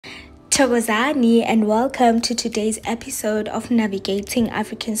Thokozani, and welcome to today's episode of Navigating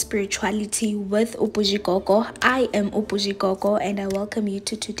African Spirituality with Upujigogo. I am Upujigogo and I welcome you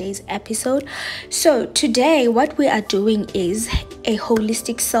to today's episode. So today what we are doing is a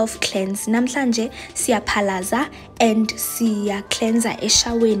holistic self-cleanse. Namhlanje siyaphalaza and siya cleanser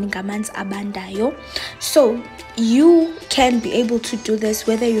eshaweni ngamanzi abandayo. So you can be able to do this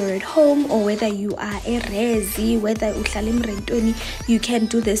whether you're at home or whether you are a rezi, whether uhlala emrentweni, you can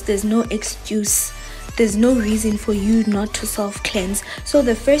do this. There's no excuse, there's no reason for you not to self-cleanse. So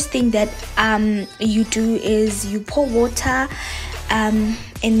the first thing that you do is you pour water and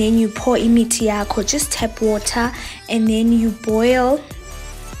then you pour imithi yakho, just tap water, and then you boil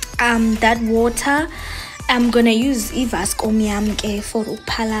that water. I'm gonna use ivaskomyamke for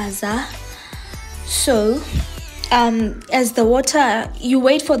ukuphalaza. So as the water, you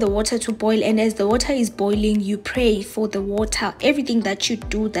wait for the water to boil, and as the water is boiling, you pray for the water. Everything that you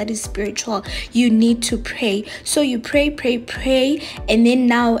do that is spiritual, you need to pray. So you pray, and then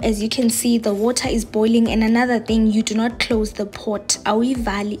now, as you can see, the water is boiling. And another thing, you do not close the pot.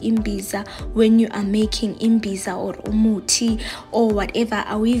 Awivali imbiza when you are making imbiza or umuti or whatever.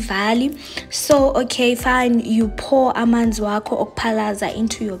 Awivali. So okay, fine, you pour amanzi wakho okuphalaza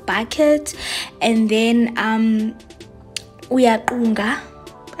into your bucket, and then uyaqunga.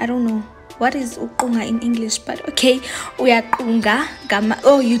 I don't know what is uqunga in English, but okay,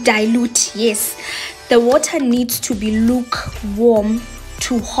 uyaqunga you dilute. Yes, the water needs to be lukewarm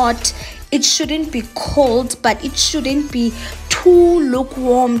to hot. It shouldn't be cold, but it shouldn't be too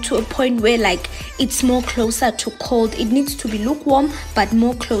lukewarm to a point where like it's more closer to cold. It needs to be lukewarm but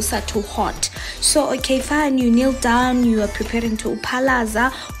more closer to hot. So okay, fine, you kneel down, you are preparing to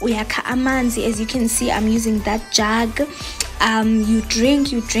uphalaza. Uyakha amanzi. As you can see, I'm using that jug. You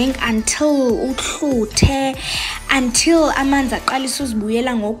drink until uhluthe, until amanzi aqalisa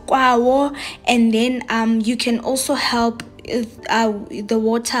uzibuyela ngokwawo. And then you can also help the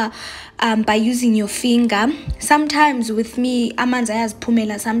water by using your finger. Sometimes with me amanzi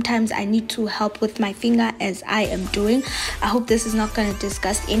ayaziphumela, sometimes I need to help with my finger, as I am doing. I hope this is not going to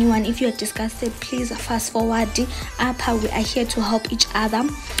disgust anyone. If you're disgusted, please fast forward. Apha, we are here to help each other.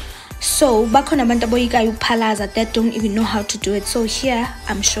 So bakhona abantu aboyika ukuphalaza that don't even know how to do it. So here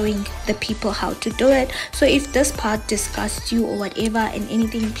I'm showing the people how to do it. So if this part disgusts you or whatever and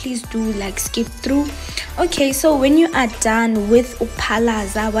anything, please do like skip through. Okay, so when you are done with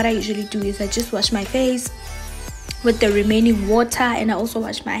ukuphalaza, what I usually do is I just wash my face with the remaining water, and I also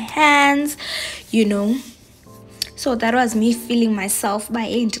wash my hands, you know. So that was me feeling myself by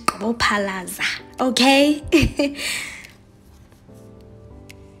ukuphalaza. Okay.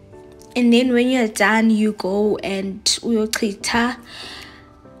 And then when you're done, you go and uyochitha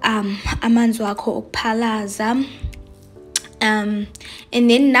amanzi wakho okuphalaza. And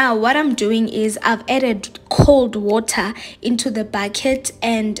then now what I'm doing is I've added cold water into the bucket,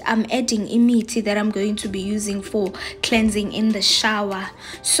 and I'm adding imithi that I'm going to be using for cleansing in the shower.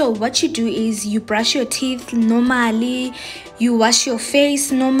 So what you do is you brush your teeth normally, you wash your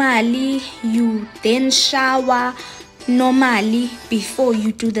face normally, you then shower normally before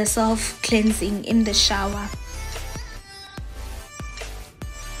you do the self-cleansing in the shower.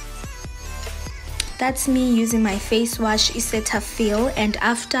 That's me using my face wash Cetaphil, and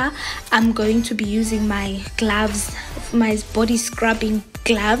after I'm going to be using my gloves, my body scrubbing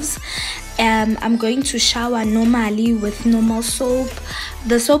gloves. I'm going to shower normally with normal soap.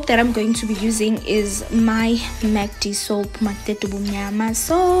 The soap that I'm going to be using is my MACD soap, Magdetubunyama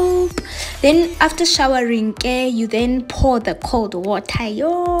soap. Then after showering, you then pour the cold water.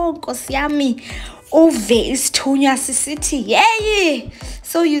 Yo, Kosiami. Yeah.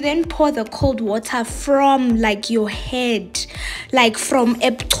 So you then pour the cold water from like your head, like from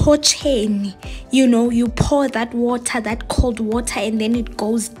ebuchocheni, you know. You pour that water, that cold water, and then it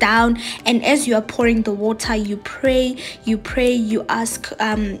goes down. And as you are pouring the water, you pray, you ask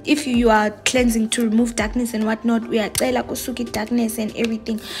if you are cleansing to remove darkness and whatnot. We are kusuki darkness and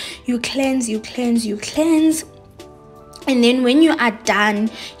everything. You cleanse. And then when you are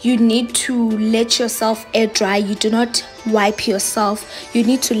done, you need to let yourself air dry. You do not wipe yourself. You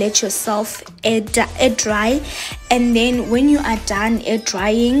need to let yourself air dry. And then when you are done air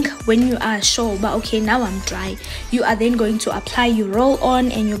drying, when you are sure, but okay, now I'm dry, you are then going to apply your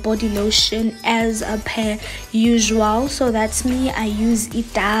roll-on and your body lotion as per usual. So that's me. I use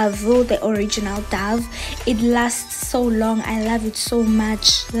Dove, the original Dove. It lasts so long. I love it so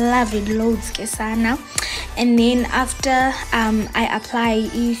much. Love it loads, kesana. And then after I apply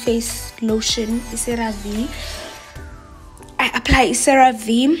face lotion, CeraVe. I apply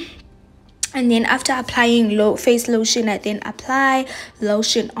CeraVe And then after applying face lotion, I then apply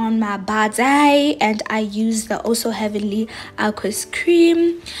lotion on my body, and I use the Also Heavenly Aqueous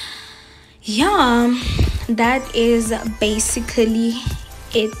cream. Yeah, that is basically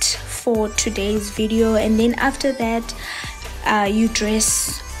it for today's video. And then after that, you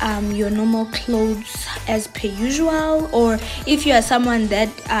dress your normal clothes as per usual, or if you are someone that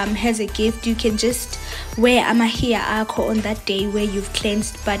has a gift, you can just wear amahia akho on that day where you've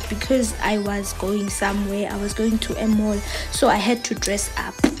cleansed. But because I was going somewhere, I was going to a mall, so I had to dress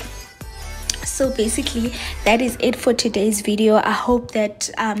up. So basically that is it for today's video. I hope that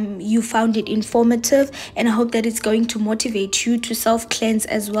you found it informative, and I hope that it's going to motivate you to self-cleanse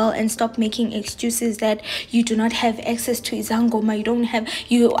as well, and stop making excuses that you do not have access to izangoma,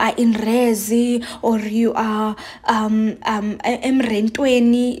 you are in rezi, or you are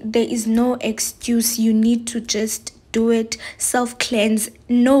emrentweni. There is no excuse. You need to just do it. Self-cleanse.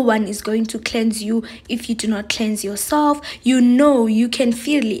 No one is going to cleanse you if you do not cleanse yourself. You can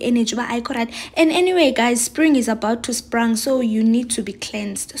feel the energy. And anyway guys, spring is about to sprung, so you need to be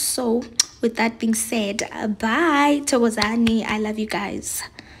cleansed. So with that being said, bye Togozani. I love you guys.